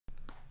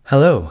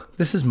Hello,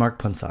 this is Mark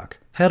Pundsack,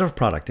 Head of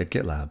Product at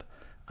GitLab.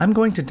 I'm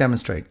going to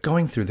demonstrate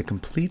going through the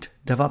complete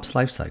DevOps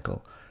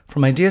lifecycle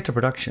from idea to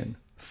production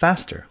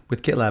faster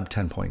with GitLab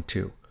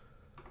 10.2.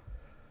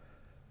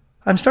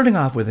 I'm starting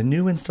off with a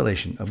new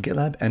installation of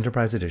GitLab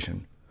Enterprise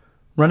Edition,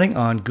 running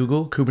on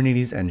Google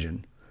Kubernetes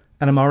Engine,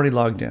 and I'm already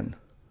logged in.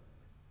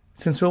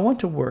 Since we'll want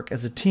to work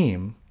as a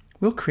team,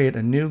 we'll create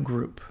a new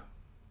group.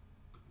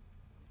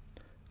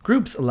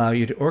 Groups allow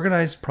you to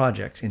organize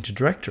projects into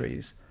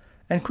directories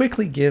and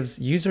quickly gives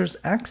users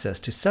access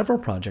to several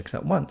projects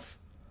at once.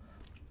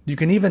 You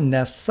can even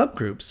nest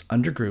subgroups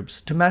under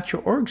groups to match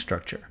your org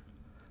structure.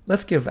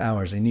 Let's give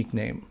ours a unique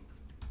name.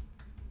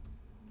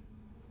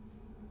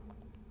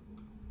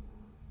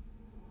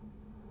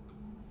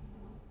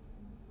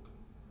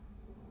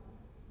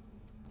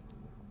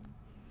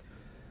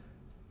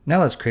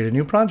 Now let's create a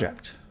new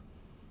project.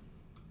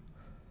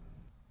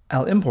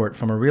 I'll import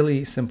from a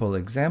really simple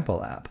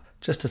example app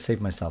just to save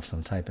myself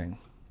some typing.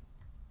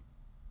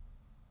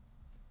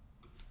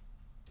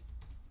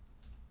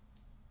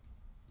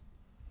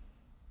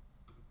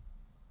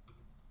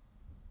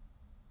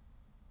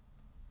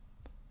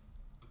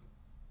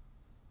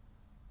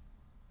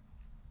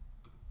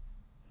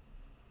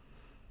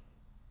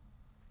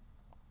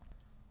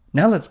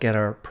 Now let's get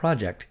our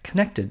project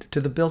connected to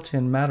the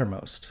built-in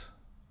Mattermost.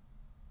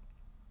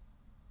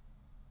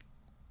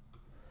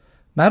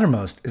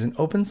 Mattermost is an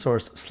open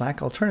source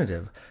Slack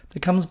alternative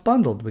that comes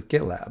bundled with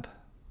GitLab.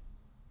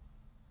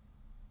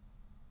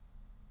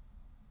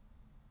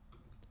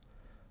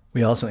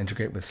 We also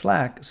integrate with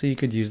Slack, so you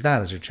could use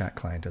that as your chat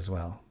client as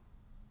well.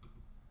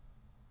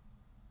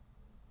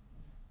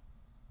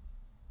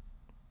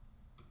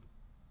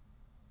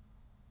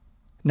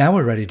 Now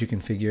we're ready to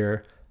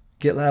configure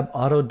GitLab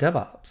Auto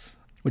DevOps,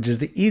 which is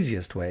the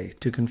easiest way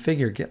to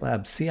configure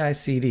GitLab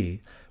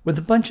CI/CD with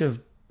a bunch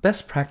of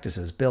best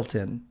practices built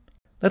in.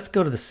 Let's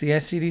go to the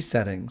CI/CD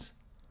settings.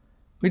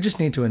 We just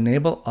need to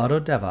enable Auto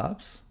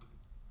DevOps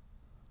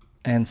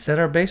and set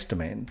our base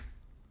domain.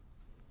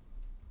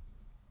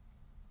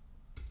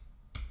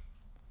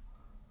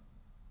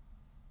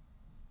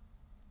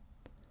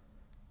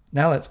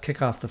 Now let's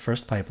kick off the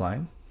first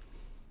pipeline.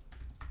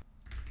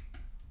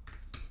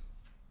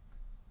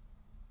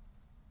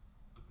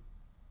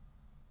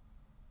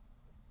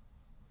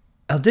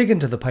 I'll dig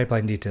into the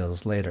pipeline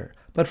details later,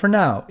 but for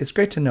now, it's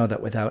great to know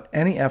that without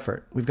any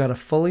effort, we've got a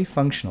fully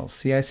functional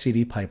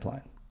CI/CD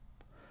pipeline.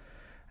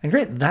 And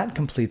great, that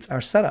completes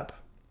our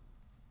setup.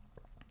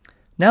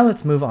 Now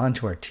let's move on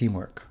to our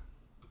teamwork.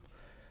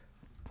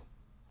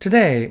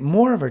 Today,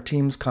 more of our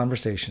team's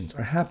conversations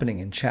are happening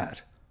in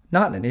chat,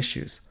 not in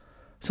issues.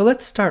 So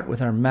let's start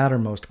with our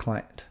Mattermost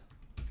client.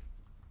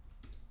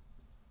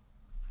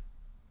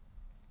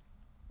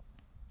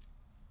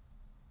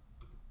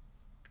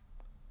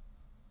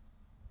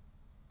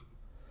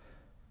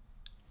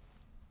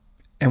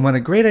 And when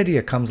a great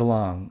idea comes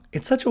along,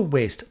 it's such a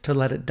waste to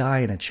let it die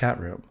in a chat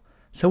room.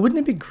 So wouldn't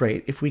it be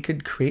great if we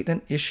could create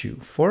an issue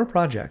for a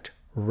project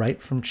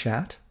right from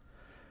chat?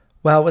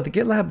 Well, with the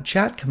GitLab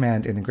chat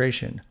command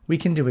integration, we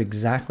can do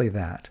exactly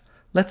that.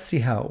 Let's see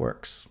how it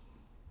works.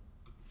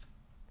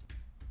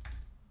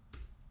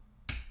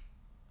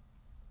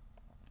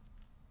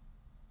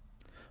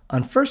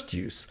 On first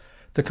use,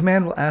 the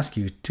command will ask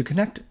you to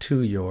connect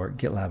to your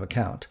GitLab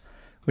account,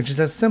 which is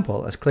as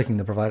simple as clicking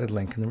the provided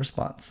link in the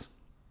response.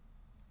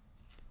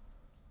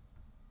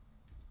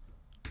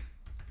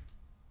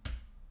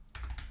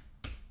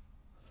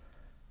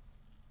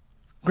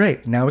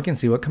 Great, now we can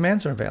see what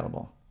commands are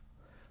available.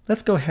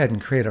 Let's go ahead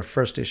and create our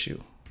first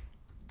issue.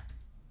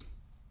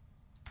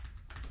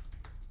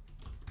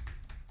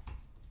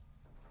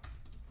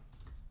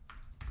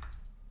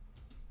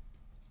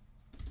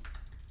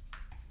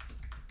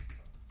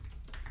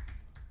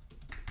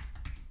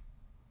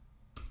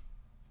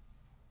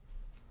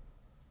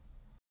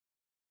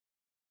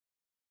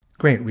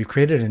 Great, we've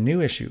created a new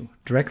issue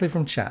directly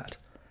from chat,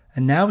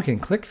 and now we can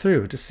click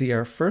through to see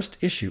our first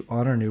issue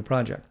on our new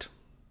project.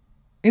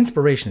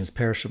 Inspiration is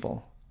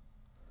perishable,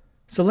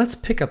 so let's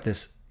pick up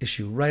this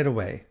issue right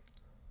away.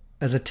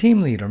 As a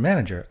team lead or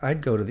manager,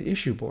 I'd go to the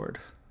issue board.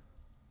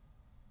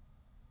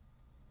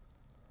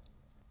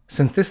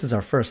 Since this is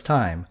our first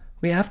time,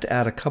 we have to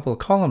add a couple of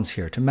columns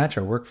here to match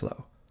our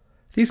workflow.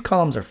 These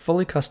columns are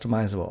fully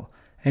customizable,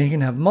 and you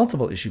can have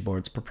multiple issue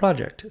boards per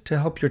project to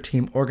help your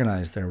team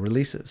organize their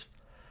releases.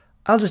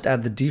 I'll just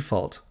add the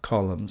default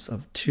columns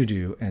of to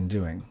do and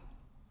doing.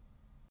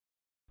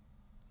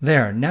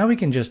 There, now we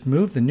can just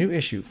move the new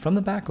issue from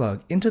the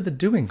backlog into the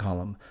doing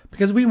column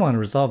because we want to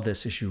resolve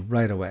this issue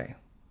right away.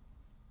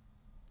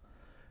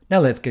 Now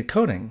let's get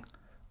coding.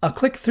 I'll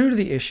click through to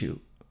the issue.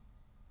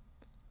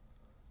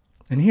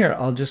 And here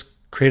I'll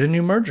just create a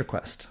new merge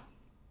request.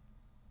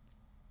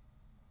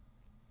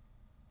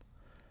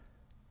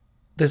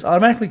 This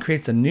automatically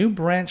creates a new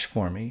branch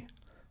for me,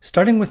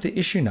 starting with the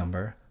issue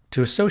number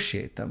to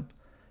associate them,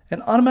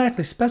 and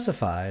automatically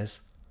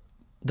specifies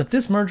that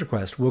this merge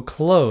request will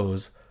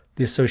close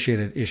the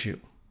associated issue.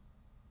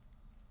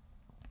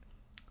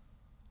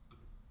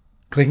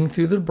 Clicking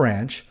through the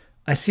branch,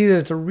 I see that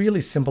it's a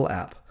really simple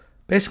app,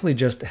 basically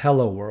just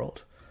hello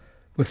world,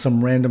 with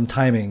some random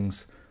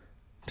timings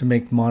to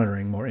make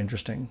monitoring more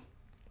interesting.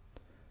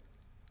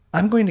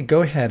 I'm going to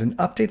go ahead and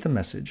update the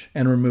message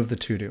and remove the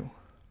to-do.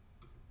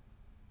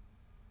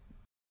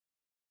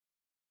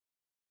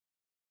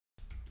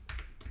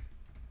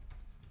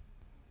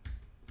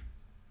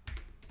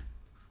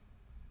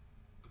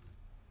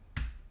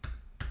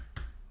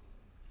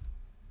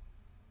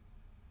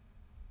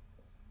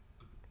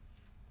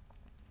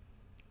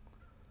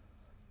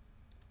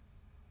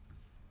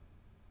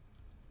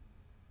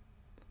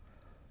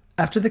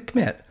 After the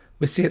commit,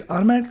 we see it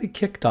automatically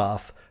kicked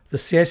off the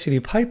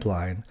CI/CD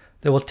pipeline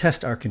that will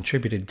test our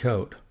contributed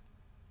code.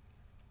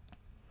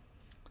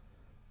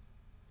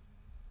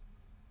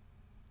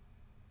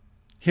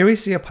 Here we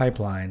see a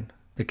pipeline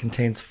that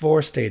contains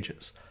 4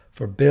 stages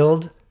for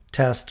build,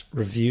 test,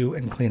 review,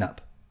 and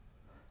cleanup.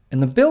 In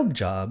the build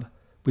job,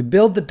 we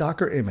build the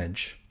Docker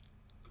image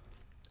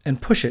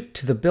and push it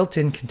to the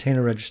built-in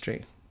container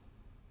registry.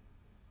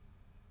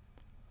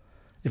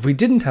 If we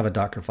didn't have a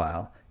Docker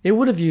file, it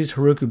would have used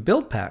Heroku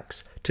build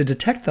packs to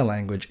detect the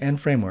language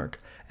and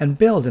framework and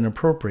build an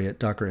appropriate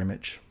Docker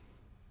image.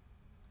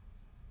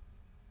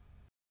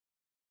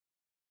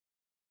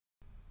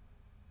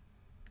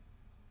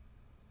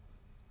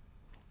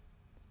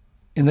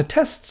 In the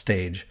test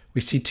stage, we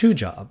see 2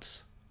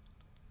 jobs.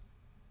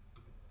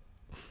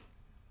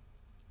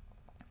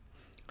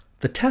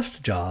 The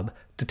test job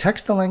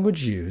detects the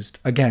language used,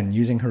 again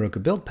using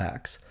Heroku build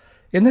packs.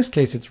 In this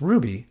case, it's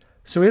Ruby,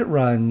 so it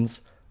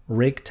runs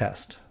rake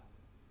test.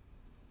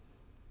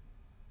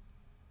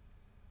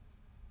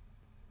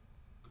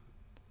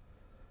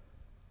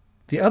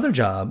 The other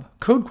job,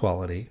 code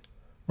quality,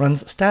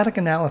 runs static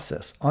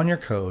analysis on your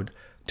code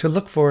to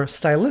look for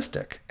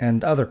stylistic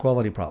and other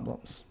quality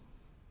problems.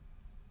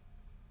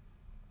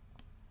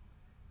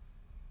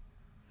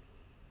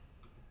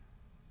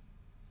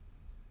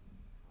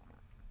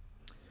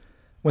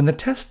 When the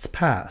tests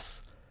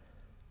pass,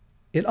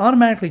 it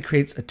automatically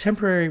creates a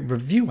temporary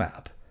review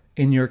app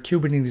in your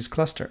Kubernetes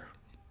cluster.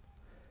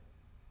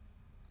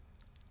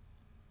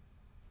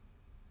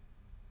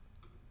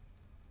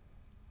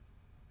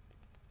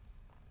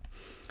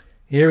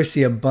 Here we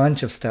see a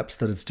bunch of steps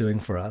that it's doing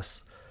for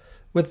us,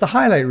 with the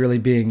highlight really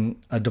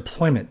being a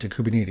deployment to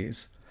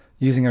Kubernetes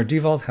using our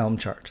default Helm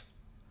chart.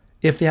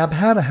 If the app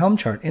had a Helm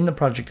chart in the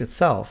project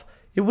itself,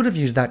 it would have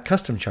used that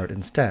custom chart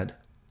instead.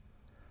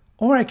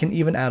 Or I can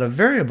even add a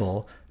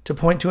variable to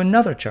point to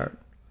another chart,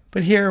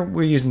 but here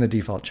we're using the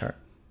default chart.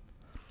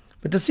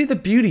 But to see the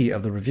beauty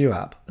of the review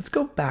app, let's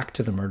go back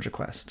to the merge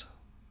request.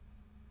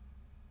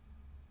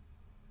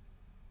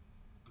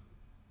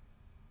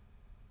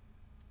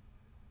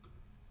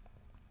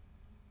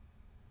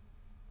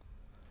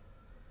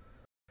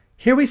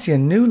 Here we see a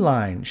new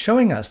line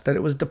showing us that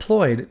it was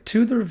deployed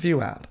to the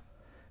review app.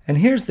 And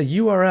here's the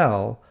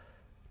URL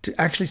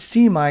to actually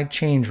see my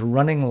change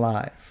running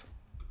live.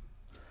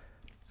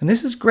 And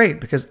this is great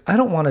because I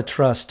don't want to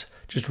trust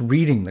just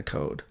reading the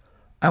code.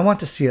 I want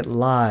to see it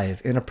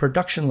live in a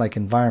production-like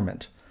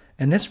environment.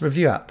 And this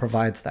review app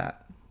provides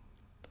that.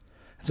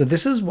 So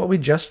this is what we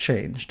just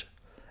changed.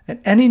 And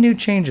any new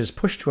changes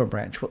pushed to a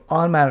branch will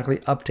automatically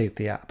update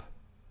the app.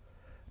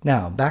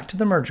 Now, back to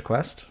the merge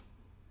request.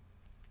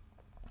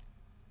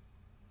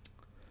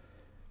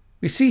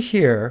 We see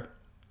here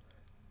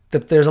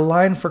that there's a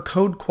line for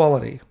code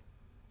quality.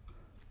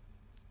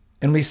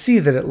 And we see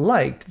that it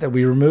liked that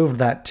we removed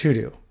that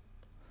to-do.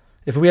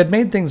 If we had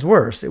made things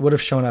worse, it would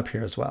have shown up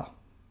here as well.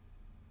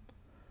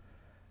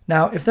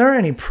 Now, if there are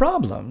any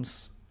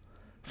problems,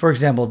 for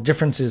example,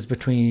 differences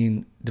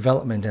between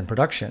development and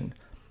production,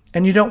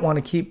 and you don't want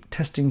to keep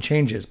testing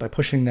changes by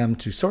pushing them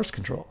to source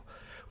control,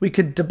 we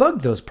could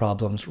debug those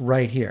problems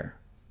right here.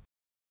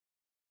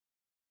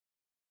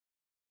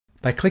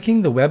 By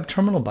clicking the Web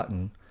Terminal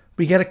button,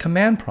 we get a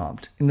command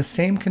prompt in the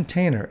same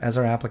container as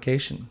our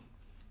application.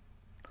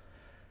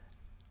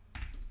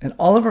 And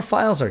all of our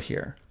files are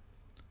here.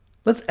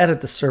 Let's edit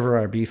the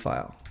server RB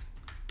file.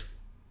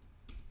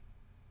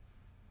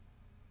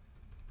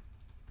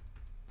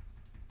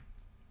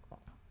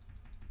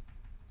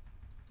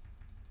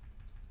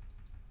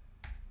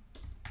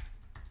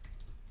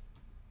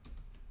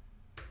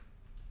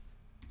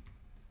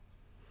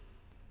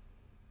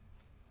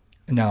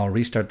 And now I'll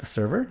restart the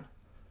server.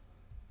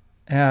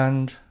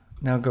 And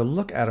now go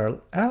look at our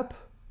app.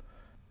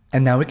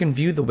 And now we can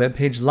view the web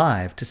page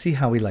live to see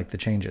how we like the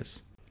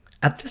changes.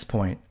 At this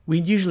point,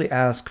 we'd usually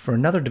ask for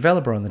another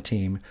developer on the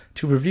team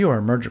to review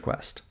our merge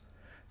request.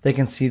 They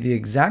can see the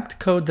exact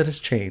code that has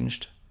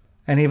changed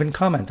and even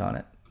comment on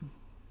it.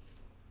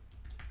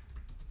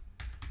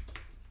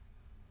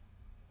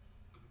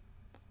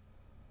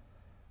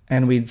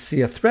 And we'd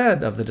see a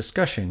thread of the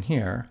discussion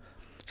here,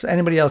 so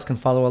anybody else can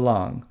follow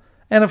along,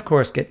 and of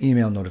course get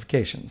email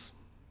notifications.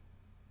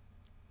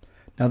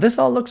 Now this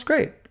all looks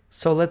great,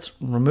 so let's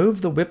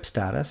remove the WIP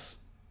status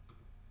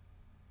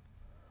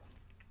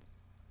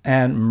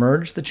and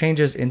merge the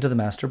changes into the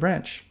master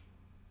branch.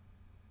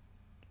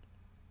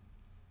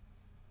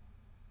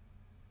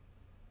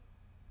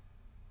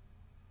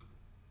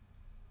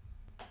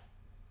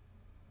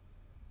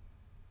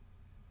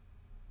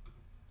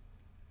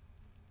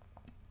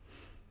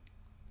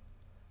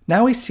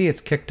 Now we see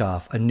it's kicked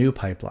off a new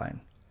pipeline.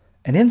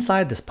 And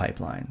inside this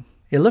pipeline,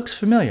 it looks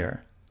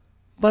familiar,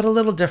 but a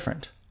little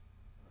different.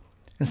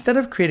 Instead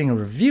of creating a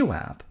review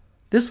app,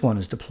 this one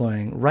is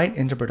deploying right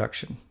into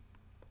production.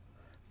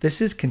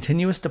 This is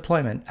continuous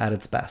deployment at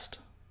its best.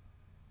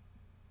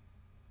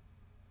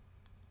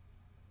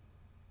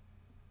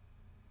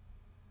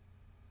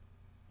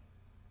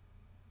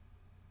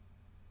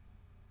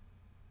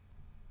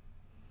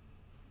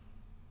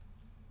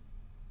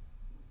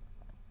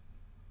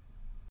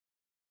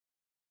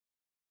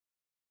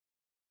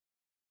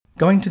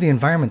 Going to the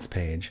environments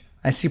page,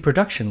 I see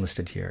production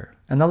listed here,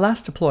 and the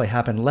last deploy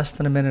happened less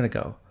than a minute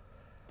ago.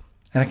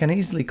 And I can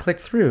easily click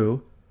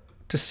through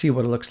to see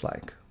what it looks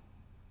like.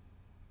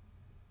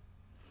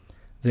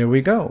 There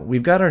we go.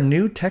 We've got our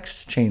new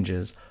text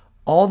changes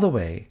all the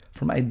way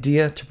from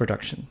idea to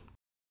production.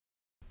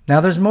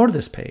 Now there's more to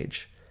this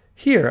page.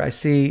 Here I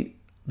see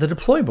the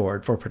deploy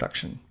board for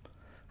production.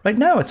 Right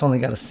now it's only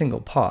got a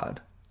single pod,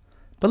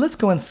 but let's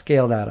go and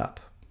scale that up.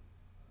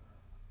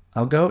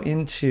 I'll go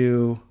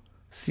into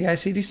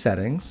CI/CD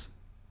settings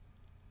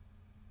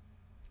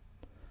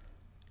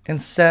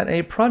and set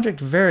a project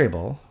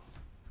variable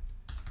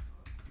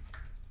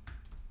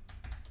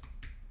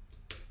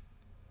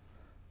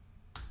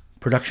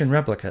production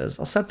replicas.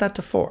 I'll set that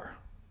to 4.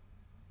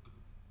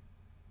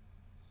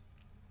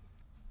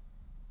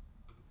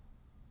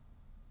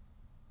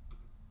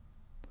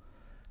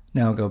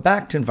 Now I'll go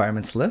back to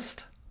environments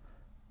list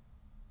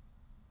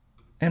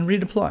and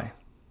redeploy.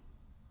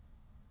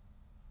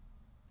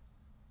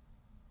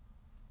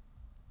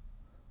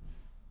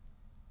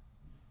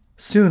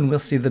 Soon we'll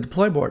see the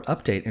deploy board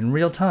update in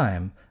real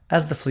time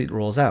as the fleet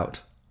rolls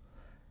out,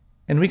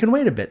 and we can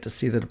wait a bit to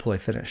see the deploy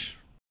finish.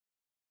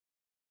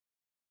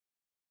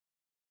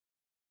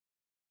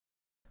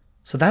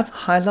 So that's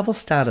a high-level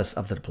status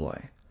of the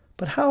deploy,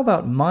 but how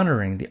about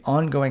monitoring the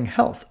ongoing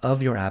health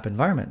of your app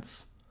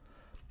environments?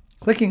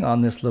 Clicking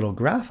on this little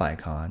graph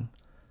icon,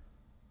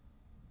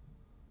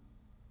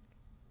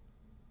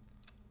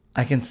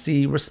 I can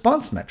see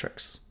response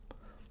metrics,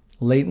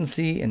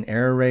 latency and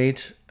error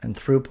rate and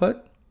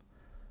throughput.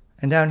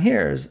 And down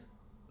here is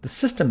the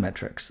system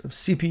metrics of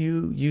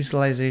CPU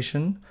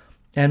utilization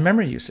and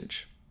memory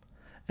usage.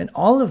 And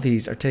all of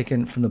these are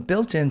taken from the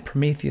built-in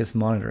Prometheus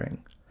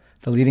monitoring,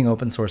 the leading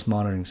open source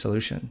monitoring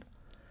solution.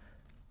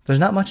 There's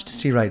not much to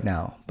see right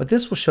now, but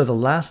this will show the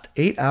last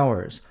 8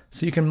 hours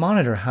so you can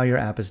monitor how your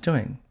app is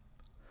doing.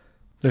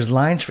 There's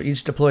lines for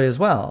each deploy as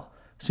well,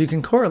 so you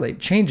can correlate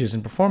changes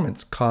in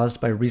performance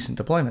caused by recent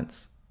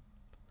deployments.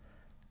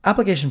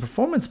 Application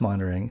performance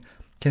monitoring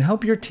can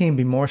help your team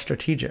be more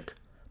strategic,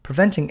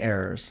 preventing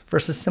errors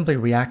versus simply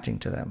reacting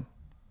to them.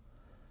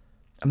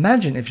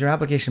 Imagine if your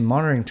application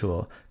monitoring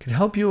tool could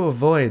help you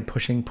avoid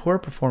pushing poor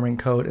performing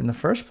code in the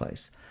first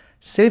place,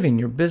 saving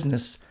your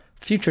business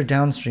future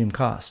downstream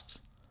costs.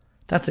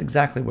 That's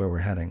exactly where we're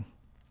heading.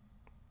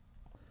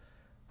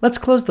 Let's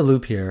close the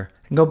loop here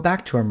and go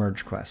back to our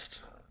merge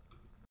request.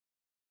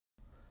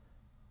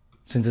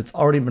 Since it's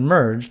already been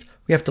merged,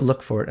 we have to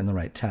look for it in the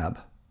right tab.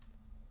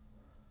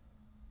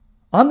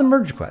 On the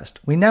merge request,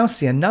 we now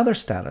see another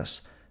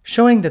status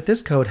showing that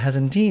this code has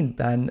indeed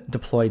been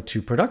deployed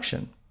to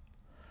production.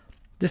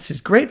 This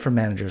is great for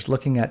managers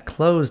looking at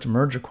closed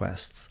merge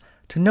requests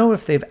to know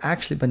if they've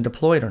actually been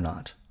deployed or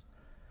not.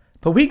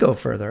 But we go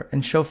further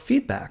and show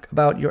feedback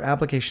about your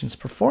application's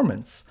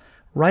performance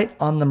right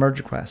on the merge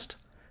request,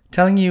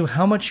 telling you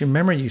how much your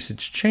memory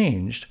usage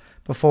changed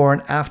before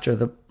and after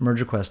the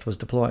merge request was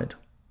deployed.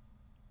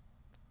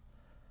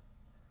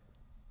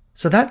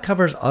 So that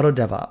covers Auto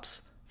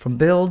DevOps, from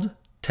build,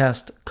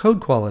 test, code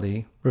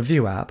quality,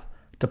 review app,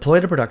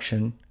 deploy to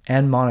production,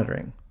 and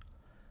monitoring.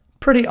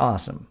 Pretty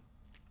awesome.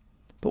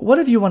 But what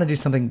if you want to do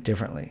something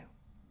differently?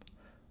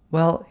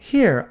 Well,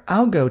 here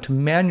I'll go to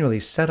manually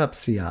set up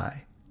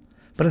CI.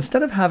 But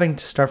instead of having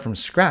to start from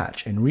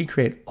scratch and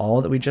recreate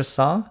all that we just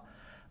saw,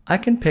 I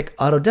can pick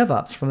Auto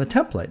DevOps from the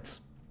templates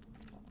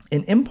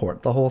and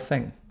import the whole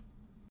thing.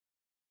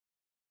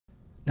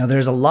 Now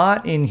there's a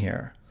lot in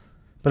here,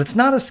 but it's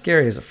not as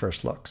scary as it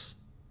first looks.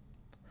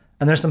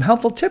 And there's some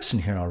helpful tips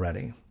in here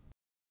already.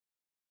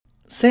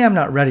 Say I'm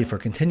not ready for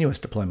continuous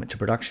deployment to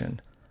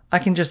production, I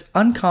can just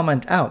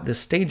uncomment out this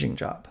staging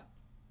job.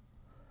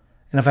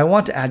 And if I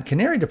want to add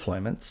canary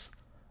deployments,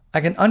 I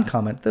can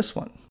uncomment this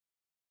one.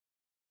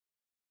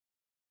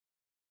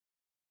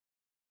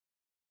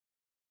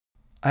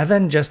 I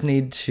then just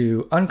need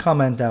to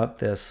uncomment out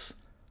this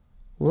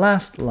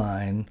last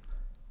line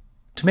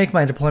to make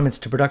my deployments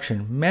to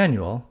production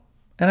manual,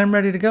 and I'm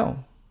ready to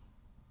go.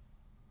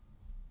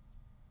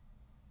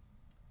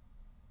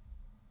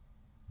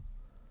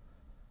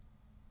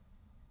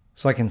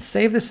 So I can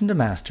save this into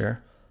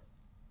master,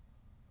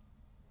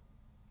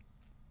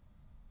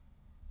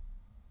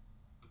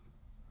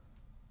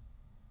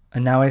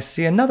 and now I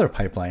see another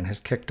pipeline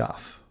has kicked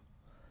off.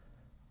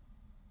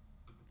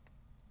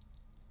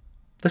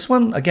 This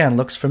one, again,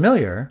 looks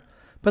familiar,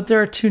 but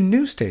there are 2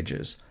 new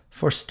stages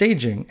for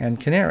staging and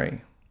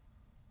canary.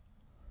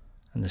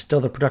 And there's still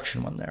the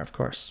production one there, of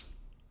course.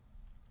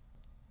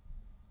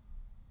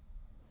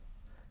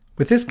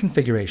 With this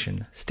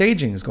configuration,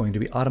 staging is going to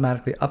be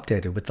automatically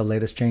updated with the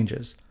latest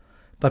changes,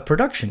 but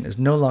production is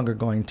no longer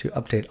going to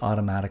update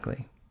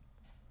automatically.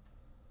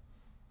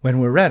 When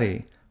we're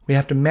ready, we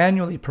have to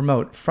manually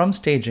promote from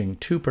staging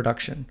to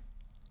production.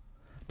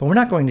 But we're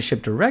not going to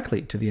ship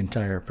directly to the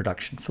entire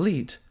production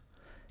fleet.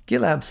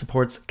 GitLab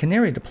supports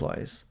canary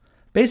deploys,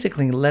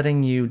 basically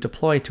letting you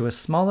deploy to a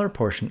smaller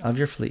portion of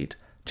your fleet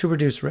to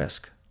reduce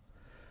risk.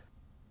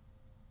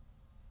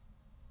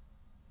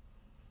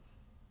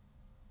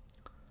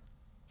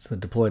 So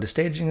deploy to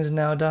staging is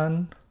now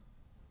done.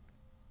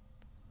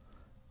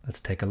 Let's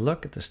take a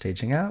look at the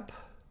staging app.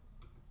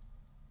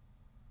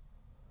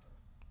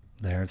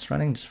 There, it's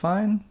running just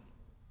fine.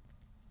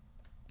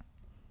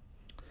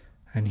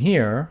 And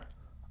here,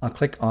 I'll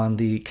click on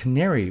the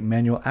canary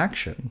manual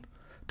action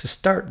to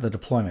start the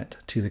deployment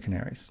to the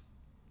canaries.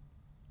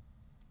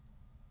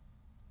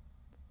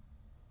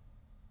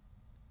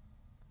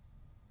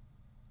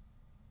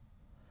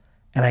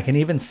 And I can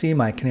even see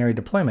my canary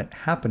deployment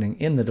happening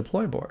in the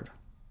deploy board.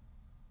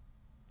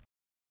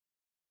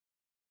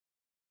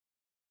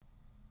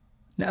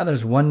 Now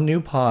there's one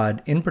new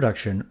pod in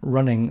production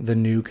running the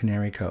new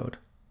canary code.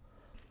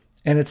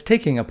 And it's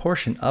taking a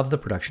portion of the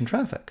production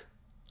traffic.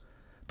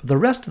 But the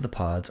rest of the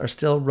pods are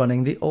still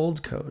running the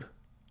old code.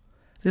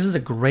 This is a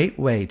great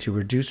way to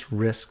reduce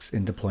risks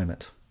in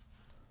deployment.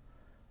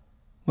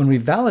 When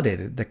we've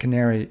validated that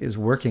canary is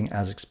working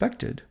as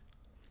expected,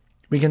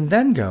 we can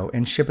then go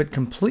and ship it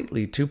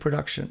completely to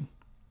production.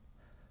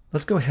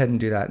 Let's go ahead and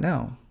do that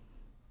now.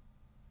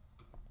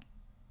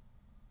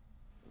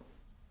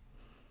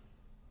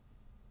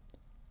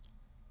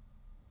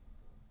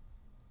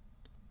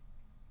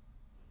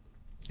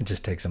 It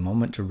just takes a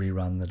moment to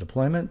rerun the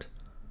deployment,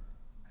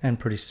 and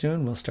pretty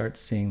soon we'll start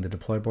seeing the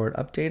deploy board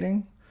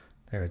updating.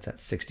 There it's at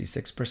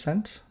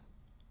 66%.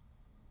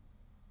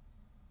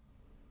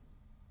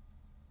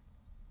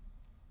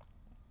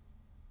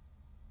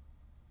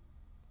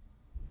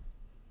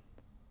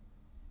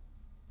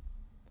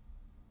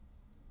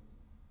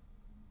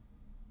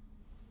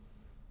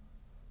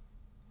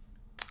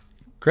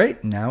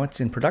 Great, now it's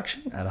in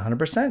production at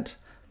 100%,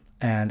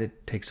 and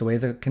it takes away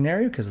the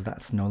canary because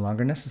that's no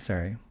longer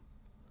necessary.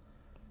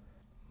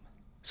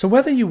 So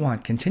whether you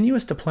want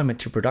continuous deployment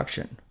to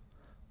production,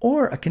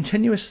 or a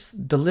continuous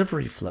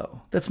delivery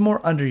flow that's more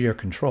under your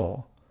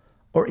control,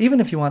 or even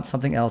if you want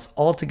something else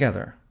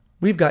altogether,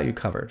 we've got you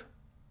covered.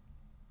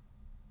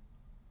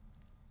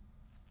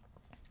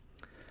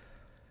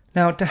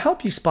 Now, to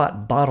help you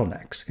spot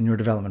bottlenecks in your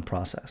development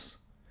process,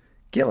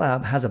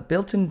 GitLab has a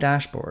built-in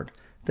dashboard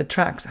that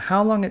tracks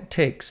how long it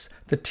takes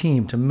the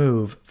team to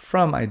move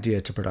from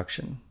idea to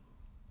production.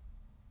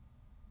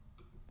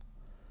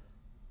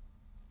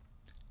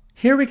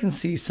 Here we can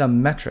see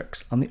some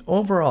metrics on the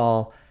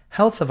overall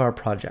health of our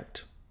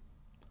project,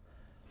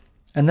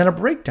 and then a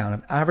breakdown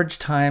of average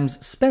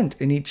times spent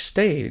in each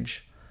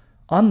stage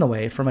on the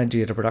way from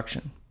idea to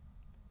production.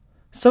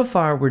 So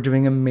far, we're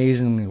doing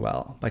amazingly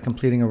well by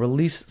completing a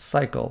release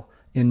cycle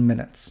in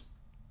minutes.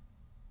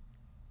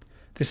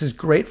 This is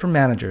great for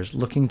managers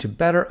looking to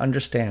better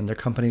understand their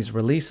company's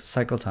release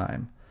cycle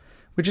time,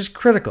 which is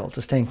critical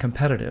to staying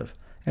competitive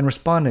and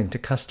responding to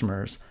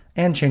customers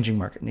and changing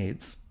market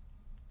needs.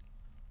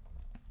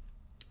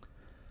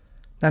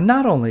 Now,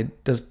 not only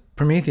does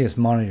Prometheus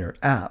monitor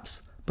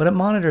apps, but it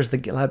monitors the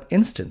GitLab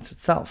instance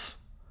itself.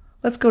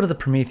 Let's go to the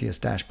Prometheus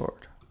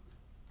dashboard.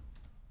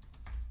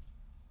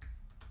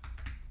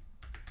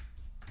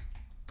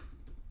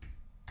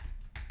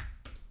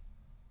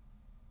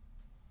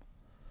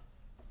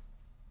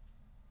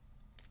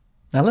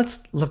 Now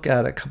let's look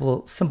at a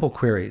couple simple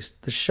queries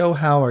to show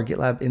how our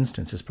GitLab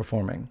instance is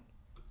performing.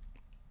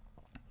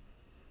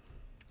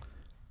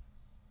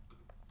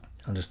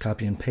 I'll just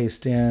copy and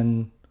paste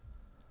in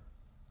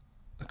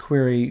a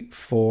query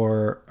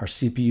for our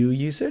CPU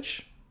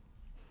usage.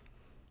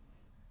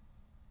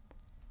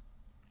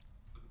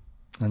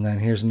 And then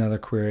here's another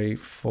query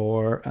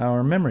for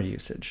our memory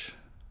usage.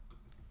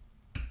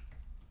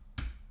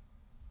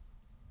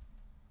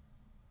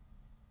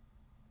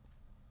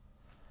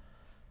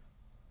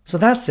 So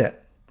that's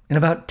it. In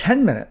about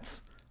 10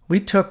 minutes, we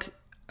took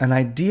an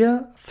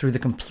idea through the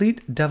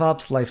complete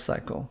DevOps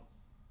lifecycle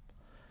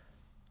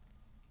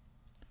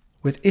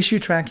with issue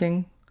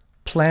tracking,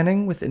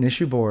 planning with an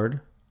issue board,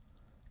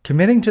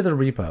 committing to the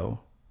repo,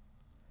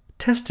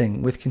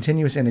 testing with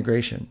continuous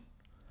integration,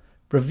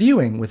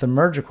 reviewing with a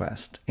merge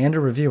request and a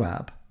review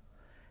app,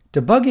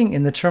 debugging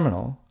in the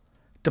terminal,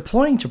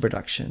 deploying to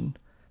production,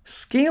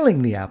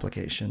 scaling the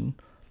application,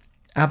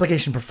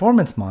 application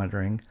performance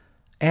monitoring,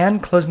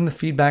 and closing the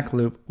feedback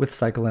loop with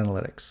cycle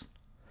analytics.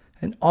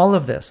 And all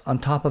of this on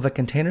top of a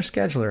container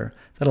scheduler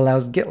that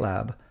allows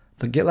GitLab,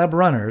 the GitLab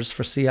runners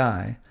for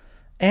CI,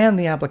 and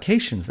the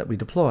applications that we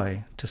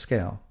deploy to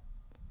scale.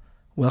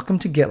 Welcome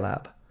to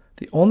GitLab,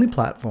 the only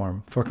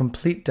platform for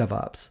complete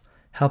DevOps,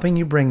 helping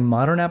you bring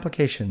modern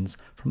applications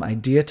from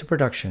idea to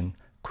production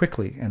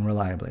quickly and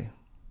reliably.